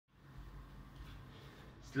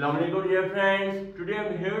Assalamualaikum dear friends. Today I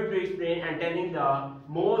am here to explain and telling the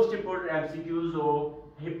most important MCQs of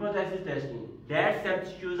hypothesis testing. That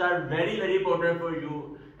MCQs are very important for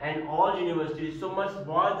you and all universities. So must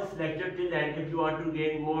watch this lecture till end if you want to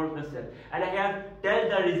gain more concept. And I have tell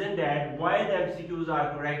the reason that why the MCQs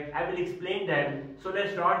are correct. I will explain them. So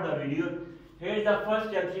let's start the video. Here the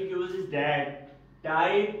first MCQs is that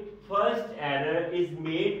type first error is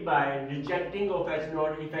made by rejecting of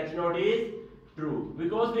H0 if H0 is true,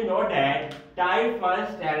 because we know that type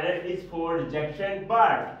first error is for rejection,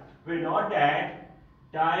 but we know that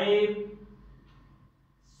type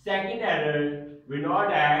second error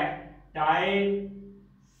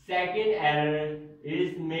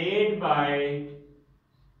is made by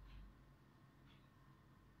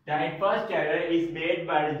type first error is made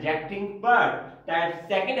by rejecting, but type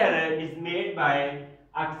second error is made by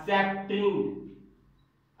accepting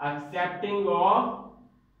of accepting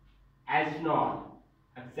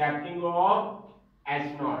of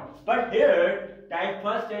H0. But here type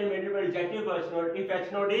first error made by rejecting of H0 if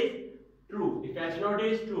H0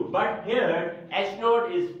 is true. But here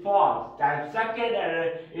H0 is false. Type second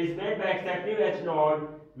error is made by accepting H0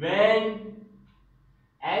 when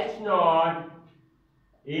H0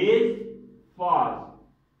 is false.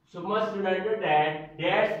 So must remember that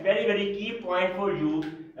that's very key point for you.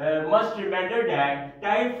 Must remember that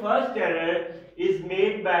type first error is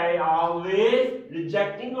made by always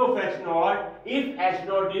rejecting of H0 if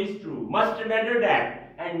H0 is true. Must remember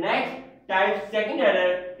that. And next, type second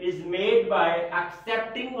error is made by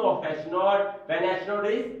accepting of H0 when H0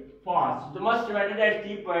 is false. So must remember that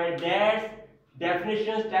key point. That's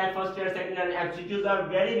definitions, type first error, second error, MCQs are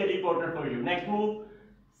very important for you. Next move,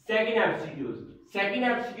 second MCQs. Second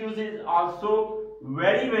MCQs is also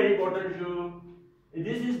very important to you.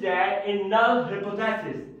 This is that in null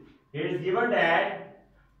hypothesis. Here is given that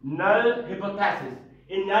null hypothesis.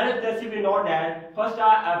 In null hypothesis, we know that first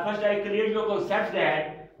I clear your concepts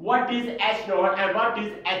that what is H0 and what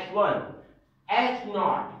is H1.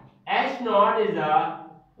 H0 is a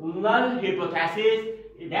null hypothesis.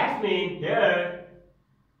 That means here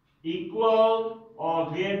equal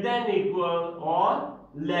or greater than equal or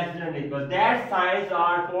less than equal. That signs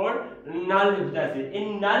are for null hypothesis.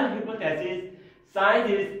 In null hypothesis, sign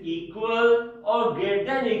is equal or greater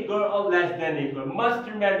than equal or less than equal. Must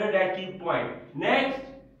remember that key point. Next,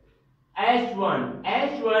 H1.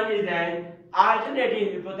 H1 is an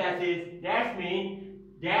alternative hypothesis. That means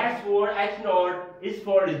that's for H0 is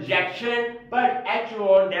for rejection, but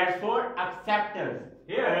H1 that's for acceptance.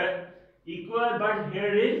 Here equal, but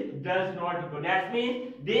here is does not equal. That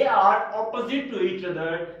means they are opposite to each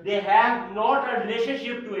other. They have not a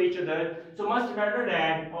relationship to each other. So must remember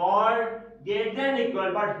that or greater than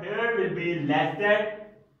equal, but here will be less than.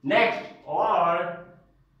 Next, or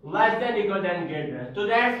less than equal than greater than. So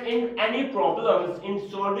that's in any problems, in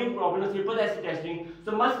solving problems, hypothesis testing.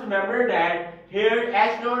 So must remember that here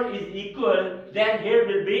H0 is equal, then here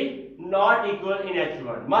will be not equal in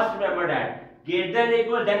H1. Must remember that. Greater than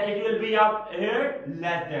equal, then it will be up here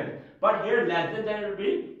less than. But here less than will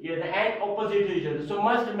be here and opposite to each other. So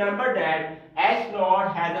must remember that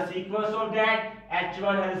H0 has a sequence of that,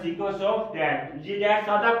 H1 has a sequence of that. That's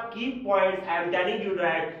are the key points I am telling you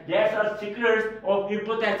that that's are secrets of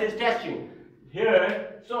hypothesis testing.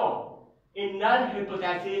 Here, so in null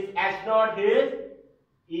hypothesis, H0 is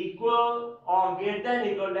equal or greater than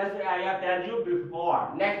equal. That's what I have told you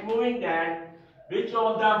before. Next, moving then. Which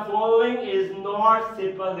of the following is not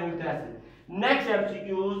simple hypothesis? Next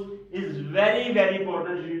MCQs is very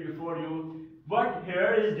important for you. But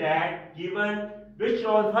here is that given which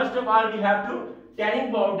one, first of all we have to telling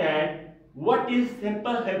about that what is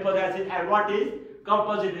simple hypothesis and what is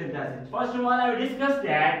composite hypothesis. First of all I will discuss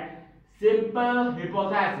that simple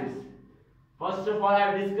hypothesis. First of all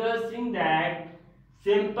I will discussing that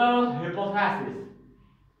simple hypothesis.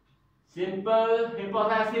 Simple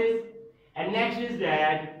hypothesis. And next is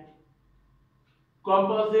that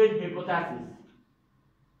composite hypothesis.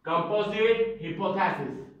 Composite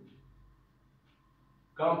hypothesis.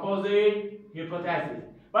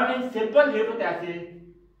 But in simple hypothesis,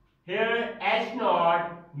 here H0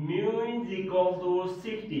 mu is equal to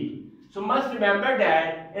 60. So must remember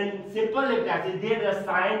that in simple hypothesis there is a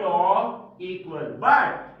sign of equal.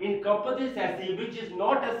 But in composite hypothesis, which is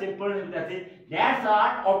not a simple hypothesis, that's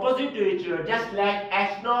are opposite to each other, just like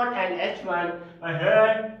H0 and H1.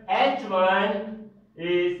 Here H1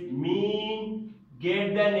 is mean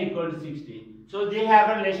greater than equal to 60. So they have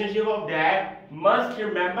a relationship of that. Must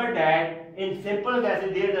remember that in simple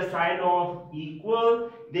hypothesis there is a sign of equal.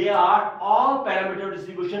 They are all parameter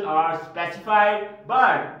distribution are specified,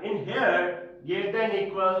 but in here greater than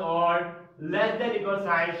equal or less than equal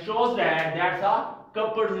sign shows that that's a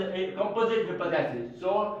composite hypothesis.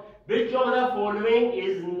 So which of the following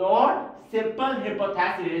is not simple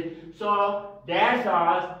hypothesis? So that's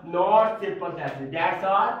our not simple hypothesis. That's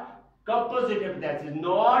our composite hypothesis,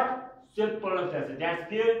 not simple hypothesis. That's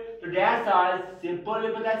clear. So that's our simple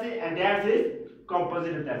hypothesis and that is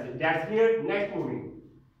composite hypothesis. That's clear. Next, moving.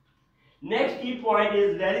 Next key point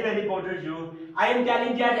is very important to you. I am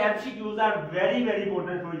telling that MCQs are very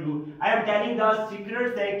important for you. I am telling the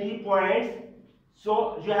secrets and key points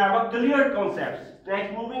so you have a clear concept.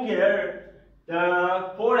 Next, moving here,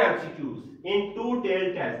 the 4 MCQs in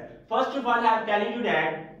 2-tailed test. First of all, I am telling you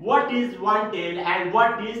that what is one tail and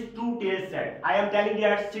what is 2-tailed set. I am telling you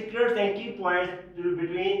that secrets and key points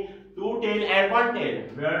between 2-tail and 1-tail.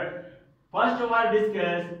 Where first of all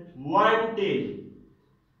discuss one tail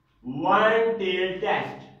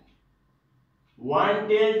test. One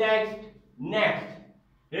tail test. Next,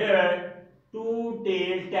 here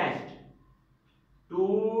 2-tail test.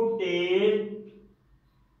 2-tail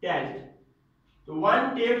test. So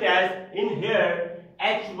one tail test in here,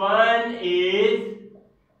 H1 is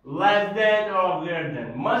less than or greater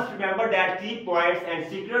than. Must remember that key points and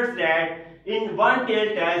secrets that in one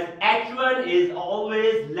tail test, H1 is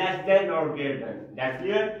always less than or greater than. That's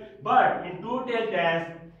clear. But in 2-tail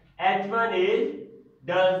test, H1 is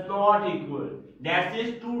does not equal. That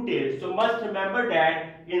is 2 tails. So must remember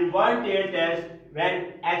that in 1 tail test,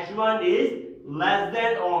 when H1 is less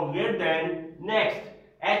than or greater than, next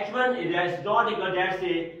H1 is not equal. That's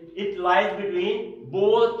it lies between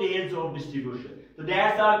both tails of distribution. So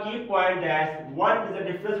that's our key point. That one is the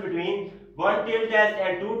difference between 1 tail test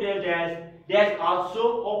and 2 tail test. That's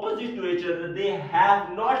also opposite to each other. They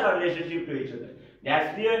have not a relationship to each other.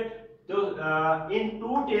 That's clear. So in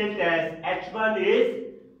 2-tail test, H1 is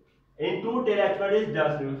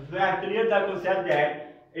does not. So I have cleared the concept that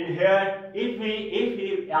in here, if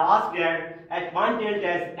we ask that at 1-tail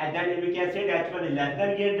test, and then we can say that H1 is less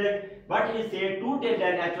than greater, but he say 2-tail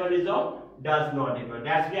test H1 is does not equal.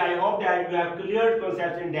 That's why I hope that you have cleared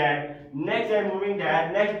concepts in that. Next, I'm moving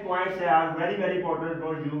that. Next points are very important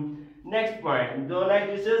for you. Next point. So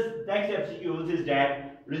next MCQs is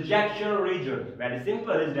that rejection region. Very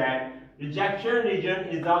simple is that rejection region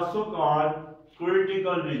is also called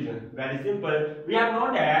critical region. Very simple. We have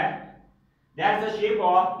known that that's the shape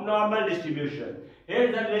of normal distribution.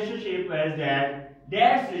 Here the relationship is that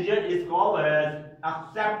dash region is called as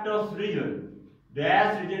acceptance region.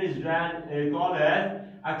 Dash region is called as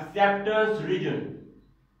acceptance region.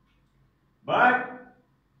 But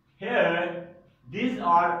here these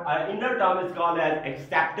are inner term is called as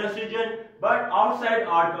acceptance region, but outside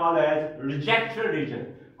are called as rejection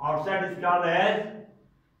region. Outside is called as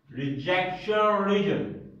rejection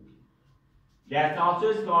region. That also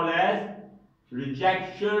is called as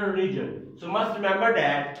rejection region. So must remember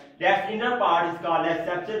that inner part is called as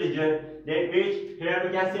acceptance region. Then which here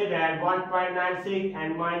we can say that 1.96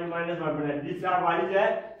 and minus 1.9. These are values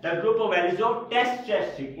the group of values of test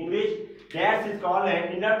statistic in which that is called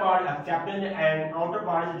an inner part acceptance and outer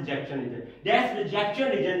part is rejection region. That rejection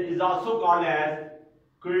region is also called as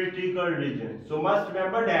critical region. So must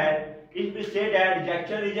remember that if we say that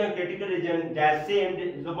rejection region, critical region, that's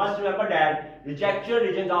same. So must remember that rejection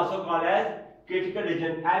region is also called as critical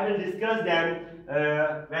region. I will discuss them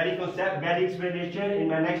very explanation in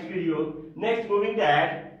my next video. Next, moving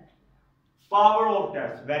that power of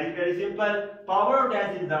test. Very simple. Power of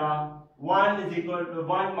test is the 1 is equal to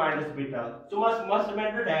 1 minus beta. So must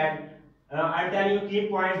remember that I'm telling you key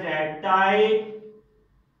points that type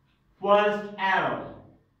first error.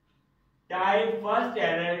 Type first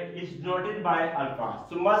error is denoted by alpha.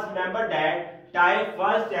 So must remember that type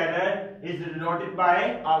first error is denoted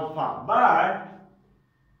by alpha. But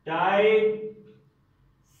type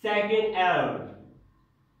second error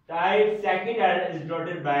is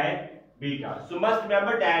denoted by beta. So must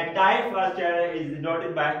remember that type first error is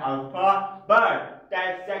denoted by alpha, but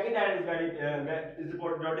type second error is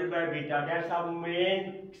denoted by beta. That's our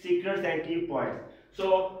main secrets and key points.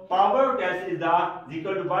 So power test is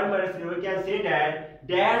equal to 1 minus 0. We can say that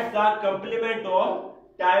that's the complement of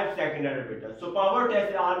type second error beta. So power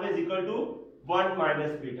test is always equal to 1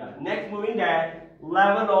 minus beta. Next, moving that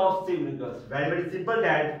level of significance. Very simple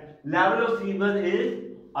that level of significance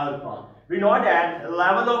is alpha. We know that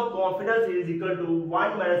level of confidence is equal to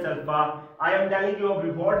 1 minus alpha. I am telling you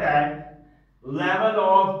before that level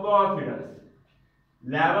of confidence.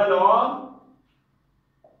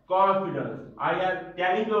 I am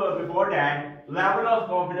telling you before that level of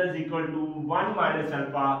confidence is equal to 1 minus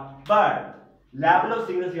alpha, but level of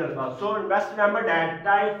significance is alpha. So you must remember that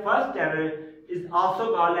type first error is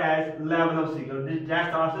also called as level of significance.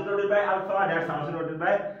 That's also noted by alpha, that's also noted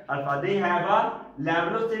by alpha. They have a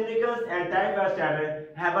level of significance and time per standard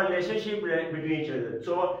have a relationship between each other.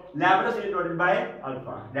 So level of significance noted by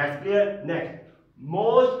alpha. That's clear. Next,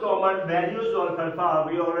 most common values of alpha,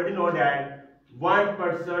 we already know that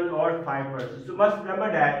 1% or 5%. So must remember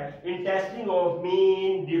that in testing of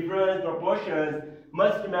mean, difference, proportions,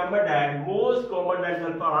 must remember that most common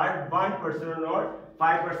values of alpha are 1% or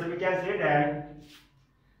 5%. We can say that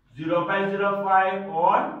 0.05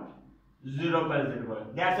 or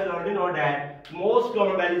 0.01. That's already know that most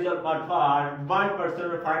common values of alpha are 1%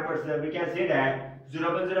 or 5%. We can say that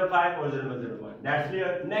 0.05 or 0.01. That's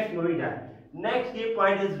clear. Next, moving down. Next key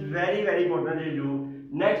point is very important to you.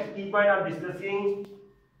 Next key point I'm discussing,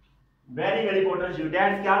 very important to you.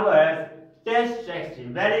 That's called as test strategy.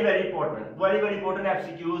 Very important. Very important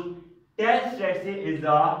MCQs. Test strategy is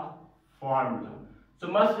the formula. So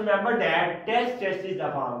must remember that test strategy is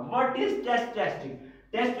the formula. What is test strategy?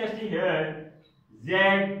 Test strategy here, Z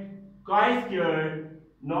chi-squared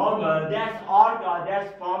normal. That's all.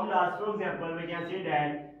 That's formulas. For example, we can say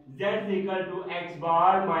that Z is equal to x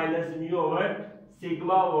bar minus mu over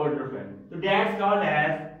sigma over rho. So that's called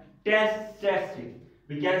as test statistic.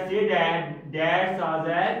 We can say that that's called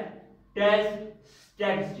as test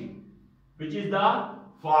statistic, which is the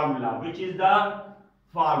formula.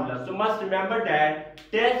 So must remember that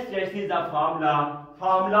test statistic is the formula.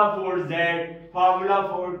 Formula for Z, formula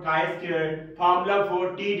for chi-square, formula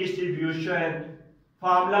for T distribution,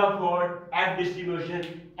 formula for F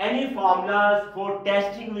distribution. Any formulas for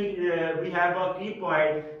testing we have a key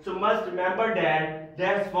point. So must remember that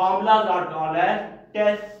those formulas are called as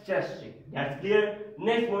test statistic. That's clear.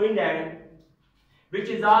 Next, moving down, which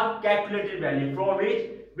is our calculated value, from which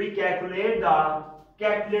we calculate the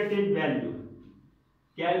calculated value.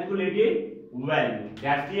 That's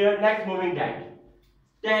clear. Next, moving down.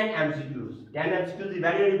 10 MCQs. 10 MCQs is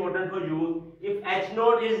very important for you. If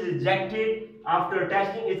H0 is rejected after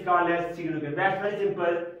testing, it's called as significant. That's very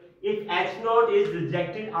simple. If H0 is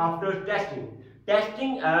rejected after testing,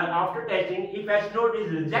 after testing, if H0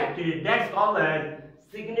 is rejected, that's called as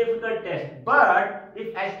significant test. But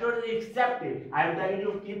if H0 is accepted, I am telling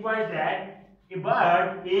you key points that.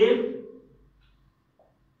 But if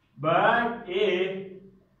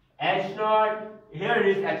H0, here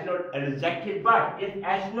is H0 rejected, but if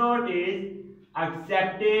H0 is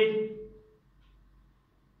accepted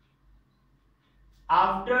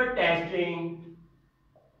after testing,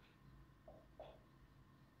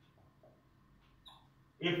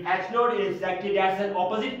 if H0 is accepted, that's an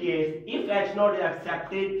opposite case. If H0 is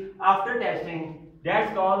accepted after testing,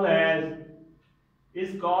 that's called as,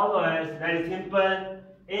 very simple,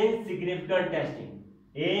 insignificant testing.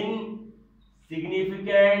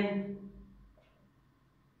 Insignificant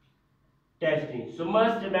testing. So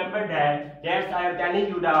must remember that I am telling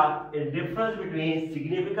you the difference between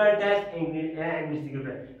significant test and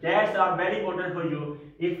insignificant. That's very important for you.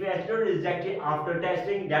 If H0 is rejected after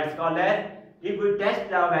testing, that's called as, if we test the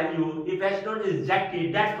value, if H0 is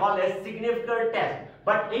rejected, that's called as significant test.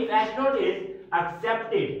 But if H0 is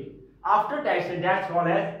accepted after testing, that's called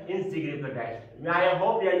as insignificant test. I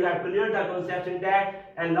hope that you have cleared the concept in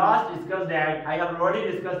that. And last discuss that, I have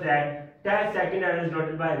already discussed that time second error is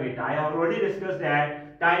noted by beta. I have already discussed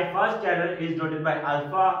that time first error is noted by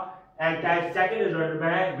alpha and time second is noted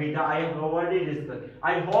by beta. I have already discussed.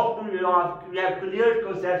 I hope you have cleared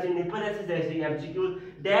concepts in Inference testing MCQs.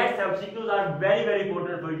 That MCQs are very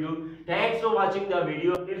important for you. Thanks for watching the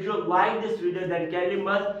video. If you like this video, then kindly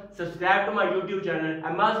must subscribe to my YouTube channel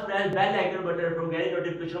and must press bell icon button for getting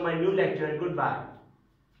notification of my new lecture. Goodbye.